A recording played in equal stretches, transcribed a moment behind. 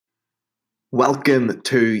Welcome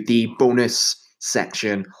to the bonus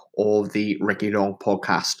section of the Ricky Long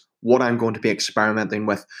podcast. What I'm going to be experimenting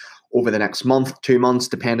with over the next month, 2 months,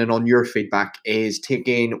 depending on your feedback, is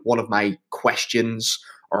taking one of my questions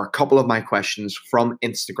or a couple of my questions from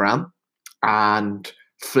Instagram and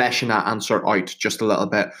fleshing that answer out just a little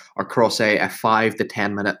bit across a 5 to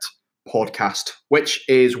 10 minute podcast, which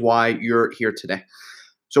is why you're here today.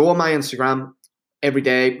 So on my Instagram, every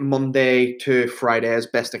day, Monday to Friday, as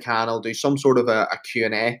best I can, I'll do some sort of a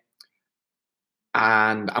Q&A.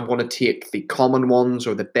 And I'm going to take the common ones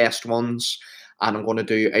or the best ones, and I'm going to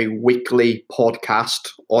do a weekly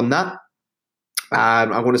podcast on that.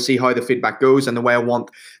 I'm going to see how the feedback goes. And the way I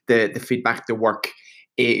want the feedback to work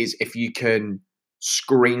is if you can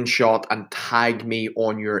screenshot and tag me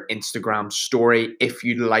on your Instagram story if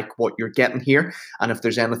you like what you're getting here. And if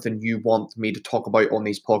there's anything you want me to talk about on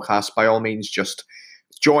these podcasts, by all means, just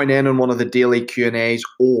join in on one of the daily Q&As,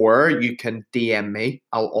 or you can DM me.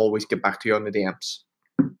 I'll always get back to you on the DMs.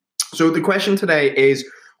 So the question today is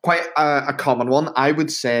quite a common one. I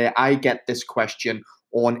would say I get this question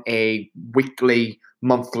on a weekly,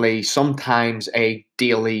 monthly, sometimes a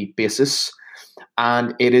daily basis.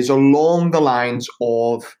 And it is along the lines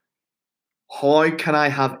of, how can I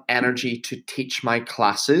have energy to teach my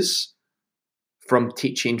classes from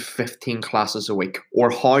teaching 15 classes a week?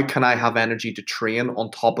 Or how can I have energy to train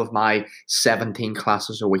on top of my 17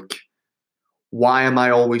 classes a week? Why am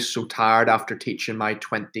I always so tired after teaching my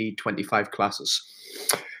 20, 25 classes?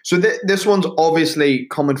 So this one's obviously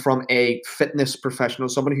coming from a fitness professional,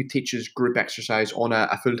 someone who teaches group exercise on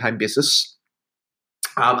a full-time basis.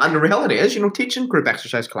 And the reality is, teaching group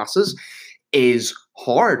exercise classes is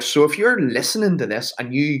hard. So if you're listening to this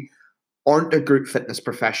and you aren't a group fitness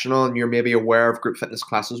professional and you're maybe aware of group fitness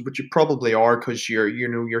classes, which you probably are because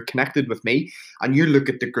you're connected with me, and you look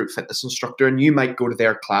at the group fitness instructor and you might go to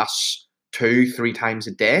their class 2-3 times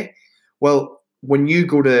a day. Well, when you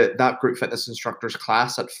go to that group fitness instructor's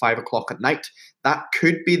class at 5 o'clock at night, that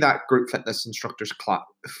could be that group fitness instructor's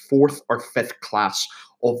fourth or fifth class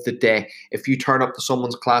of the day. If you turn up to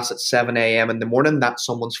someone's class at 7 a.m. in the morning, that's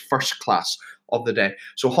someone's first class of the day.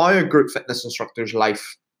 So how a group fitness instructor's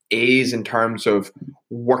life is in terms of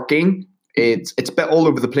working, it's a bit all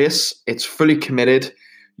over the place. It's fully committed.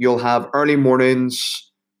 You'll have early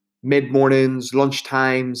mornings, mid-mornings, lunch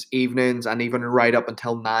times, evenings, and even right up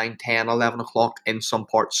until 9, 10, 11 o'clock in some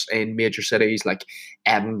parts in major cities like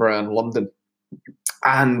Edinburgh and London.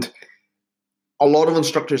 And a lot of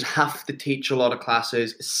instructors have to teach a lot of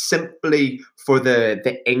classes simply for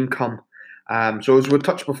the income. So as we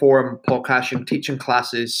touched before in podcasting, teaching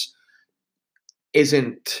classes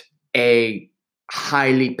isn't a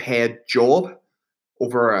highly paid job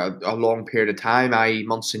over a long period of time, i.e.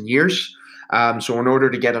 months and years. So in order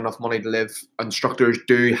to get enough money to live, instructors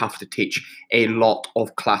do have to teach a lot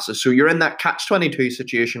of classes. So you're in that catch-22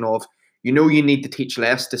 situation of, you need to teach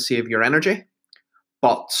less to save your energy,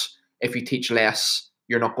 but if you teach less,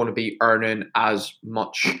 you're not going to be earning as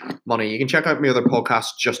much money. You can check out my other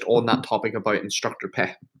podcasts just on that topic about instructor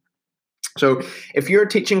pay. So if you're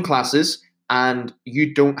teaching classes and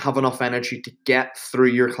you don't have enough energy to get through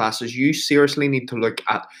your classes, you seriously need to look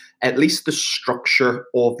at least the structure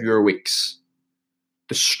of your weeks,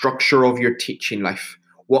 the structure of your teaching life.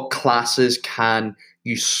 What classes can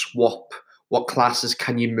you swap? What classes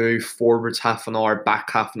can you move forwards half an hour,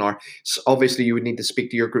 back half an hour? So obviously, you would need to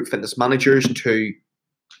speak to your group fitness managers to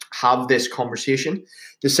have this conversation.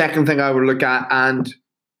 The second thing I would look at, and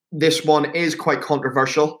this one is quite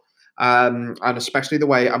controversial, and especially the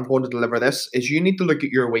way I'm going to deliver this, is you need to look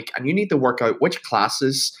at your week and you need to work out which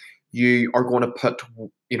classes you are going to put,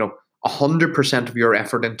 100% of your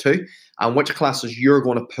effort into, and which classes you're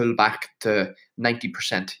going to pull back to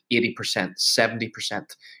 90%, 80%, 70%,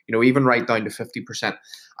 even right down to 50%.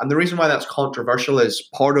 And the reason why that's controversial is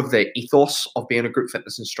part of the ethos of being a group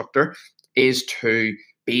fitness instructor is to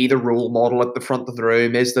be the role model at the front of the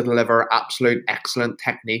room, is to deliver absolute excellent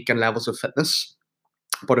technique and levels of fitness.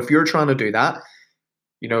 But if you're trying to do that,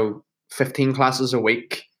 15 classes a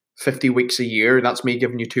week, 50 weeks a year, that's me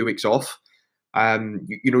giving you 2 weeks off.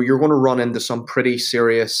 You're going to run into some pretty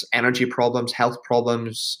serious energy problems, health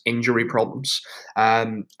problems, injury problems.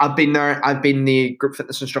 I've been there. I've been the group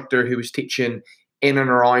fitness instructor who was teaching in and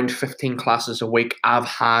around 15 classes a week. I've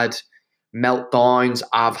had meltdowns.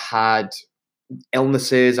 I've had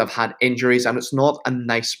illnesses. I've had injuries, and it's not a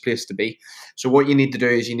nice place to be. So what you need to do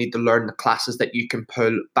is you need to learn the classes that you can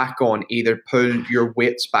pull back on, either pull your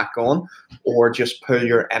weights back on or just pull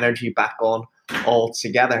your energy back on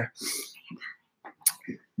altogether.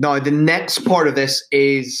 Now, the next part of this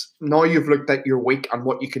is, now you've looked at your week and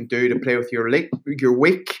what you can do to play with your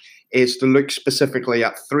week, is to look specifically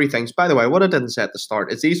at three things. By the way, what I didn't say at the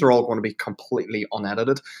start is these are all going to be completely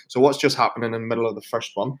unedited. So what's just happening in the middle of the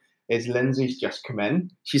first one is Lindsay's just come in.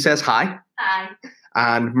 She says hi. Hi.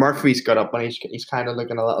 And Murphy's got up and he's kind of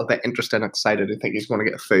looking a little bit interested and excited. I think he's going to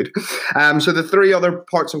get food. So the three other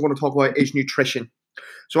parts I'm going to talk about is nutrition.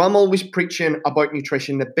 So I'm always preaching about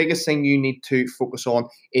nutrition. The biggest thing you need to focus on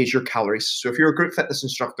is your calories. So if you're a group fitness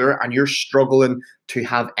instructor and you're struggling to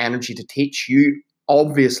have energy to teach, you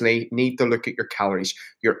obviously need to look at your calories,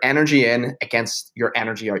 your energy in against your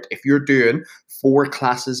energy out. If you're doing 4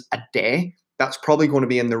 classes a day, that's probably going to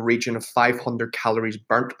be in the region of 500 calories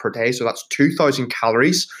burnt per day. So that's 2,000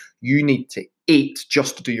 calories you need to eat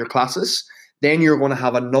just to do your classes. Then you're going to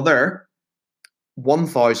have another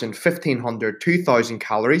 1,000, 1,500, 2,000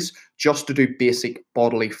 calories just to do basic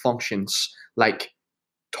bodily functions like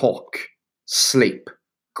talk, sleep,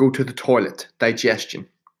 go to the toilet, digestion.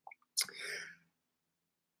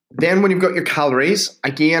 Then when you've got your calories,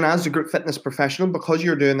 again, as a group fitness professional, because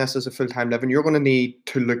you're doing this as a full-time living, you're going to need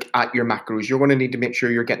to look at your macros. You're going to need to make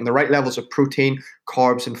sure you're getting the right levels of protein,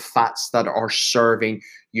 carbs, and fats that are serving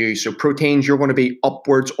you. So proteins, you're going to be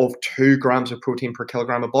upwards of 2 grams of protein per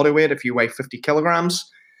kilogram of body weight. If you weigh 50 kilograms,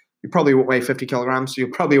 you probably won't weigh 50 kilograms, so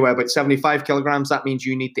you'll probably weigh about 75 kilograms. That means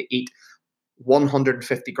you need to eat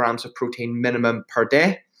 150 grams of protein minimum per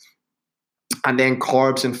day. And then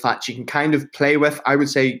carbs and fats you can kind of play with. I would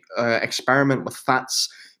say experiment with fats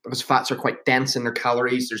because fats are quite dense in their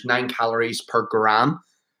calories. There's 9 calories per gram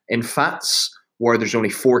in fats, where there's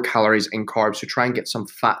only 4 calories in carbs. So try and get some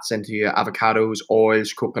fats into your avocados,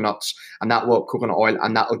 oils, coconuts, and coconut oil,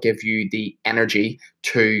 and that will give you the energy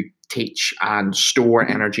to teach and store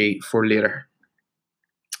energy for later.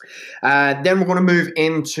 Then we're going to move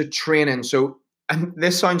into training. So and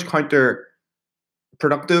this sounds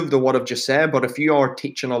counterproductive to what I've just said, but if you are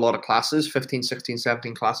teaching a lot of classes, 15, 16,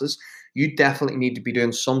 17 classes, you definitely need to be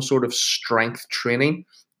doing some sort of strength training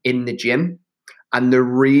in the gym. And the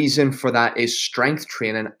reason for that is strength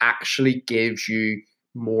training actually gives you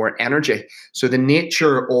more energy. So the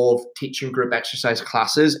nature of teaching group exercise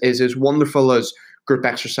classes is as wonderful as group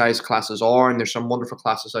exercise classes are, and there's some wonderful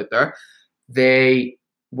classes out there, they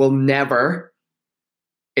will never,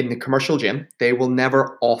 in the commercial gym, they will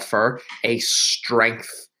never offer a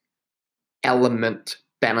strength element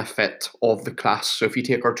benefit of the class. So if you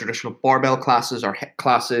take our traditional barbell classes or HIIT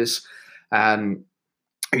classes,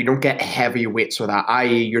 you don't get heavy weights with that,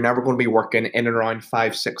 i.e. you're never going to be working in and around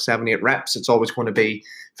 5, 6, 7, 8 reps. It's always going to be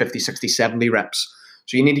 50, 60, 70 reps.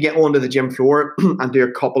 So you need to get onto the gym floor and do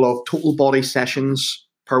a couple of total body sessions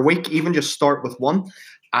per week, even just start with one.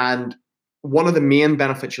 And one of the main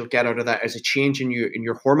benefits you'll get out of that is a change in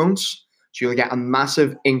your hormones. So you'll get a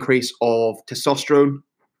massive increase of testosterone,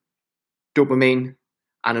 dopamine,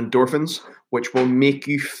 and endorphins, which will make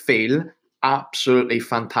you feel absolutely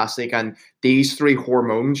fantastic. And these 3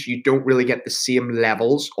 hormones, you don't really get the same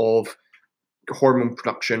levels of hormone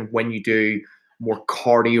production when you do more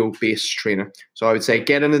cardio-based training. So I would say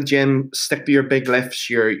get into the gym, stick to your big lifts,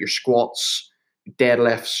 your squats,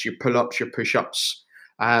 deadlifts, your pull-ups, your push-ups.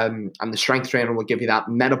 And the strength training will give you that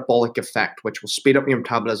metabolic effect, which will speed up your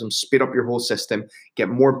metabolism, speed up your whole system, get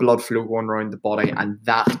more blood flow going around the body, and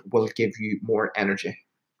that will give you more energy.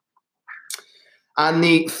 And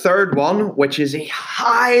the third one, which is a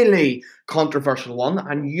highly controversial one,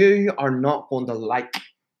 and you are not going to like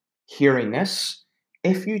hearing this,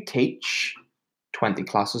 if you teach 20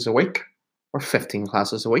 classes a week, or 15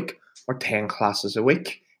 classes a week, or 10 classes a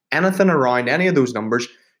week, anything around any of those numbers,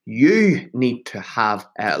 you need to have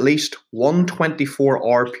at least one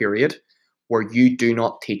 24-hour period where you do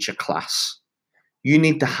not teach a class. You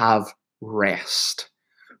need to have rest,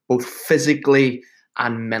 both physically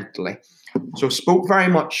and mentally. So spoke very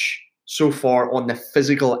much so far on the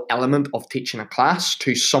physical element of teaching a class.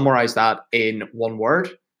 To summarize that in one word,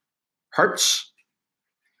 hurts.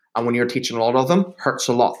 And when you're teaching a lot of them, hurts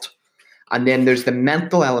a lot. And then there's the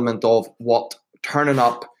mental element of what turning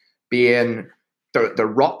up, being the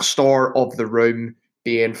rock star of the room,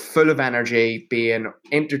 being full of energy, being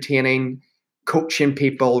entertaining, coaching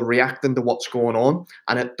people, reacting to what's going on.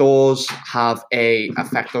 And it does have an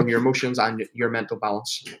effect on your emotions and your mental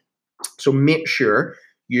balance. So make sure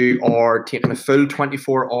you are taking a full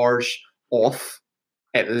 24 hours off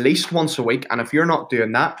at least once a week. And if you're not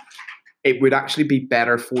doing that, it would actually be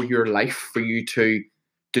better for your life for you to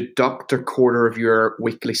deduct a quarter of your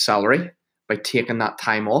weekly salary by taking that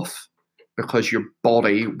time off, because your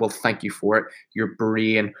body will thank you for it. Your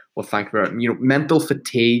brain will thank you for it. You know, mental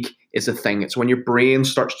fatigue is a thing. It's when your brain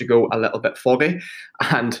starts to go a little bit foggy.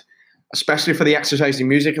 And especially for the exercise and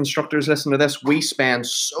music instructors listening to this, we spend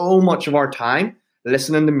so much of our time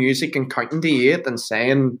listening to music and counting to 8 and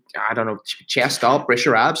saying, I don't know, chest up, brace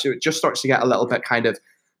your abs, it just starts to get a little bit kind of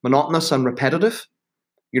monotonous and repetitive.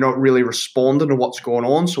 You're not really responding to what's going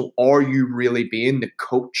on. So are you really being the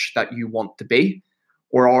coach that you want to be?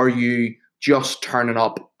 Or are you just turning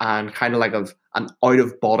up and kind of like an out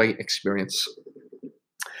of body experience?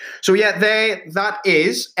 So yeah, that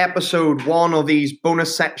is episode 1 of these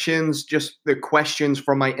bonus sections, just the questions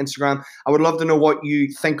from my Instagram. I would love to know what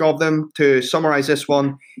you think of them. To summarize this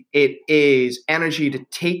one, it is energy to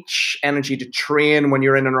teach, energy to train when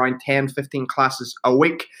you're in and around 10, 15 classes a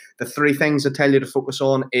week. The 3 things I tell you to focus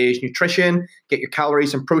on is nutrition, get your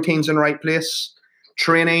calories and proteins in the right place.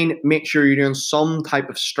 Training, make sure you're doing some type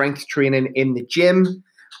of strength training in the gym.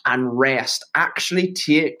 And rest, actually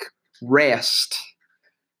take rest.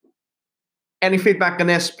 Any feedback on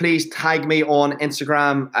this, please tag me on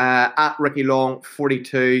Instagram at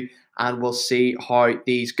RickyLong42, and we'll see how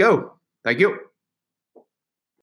these go. Thank you.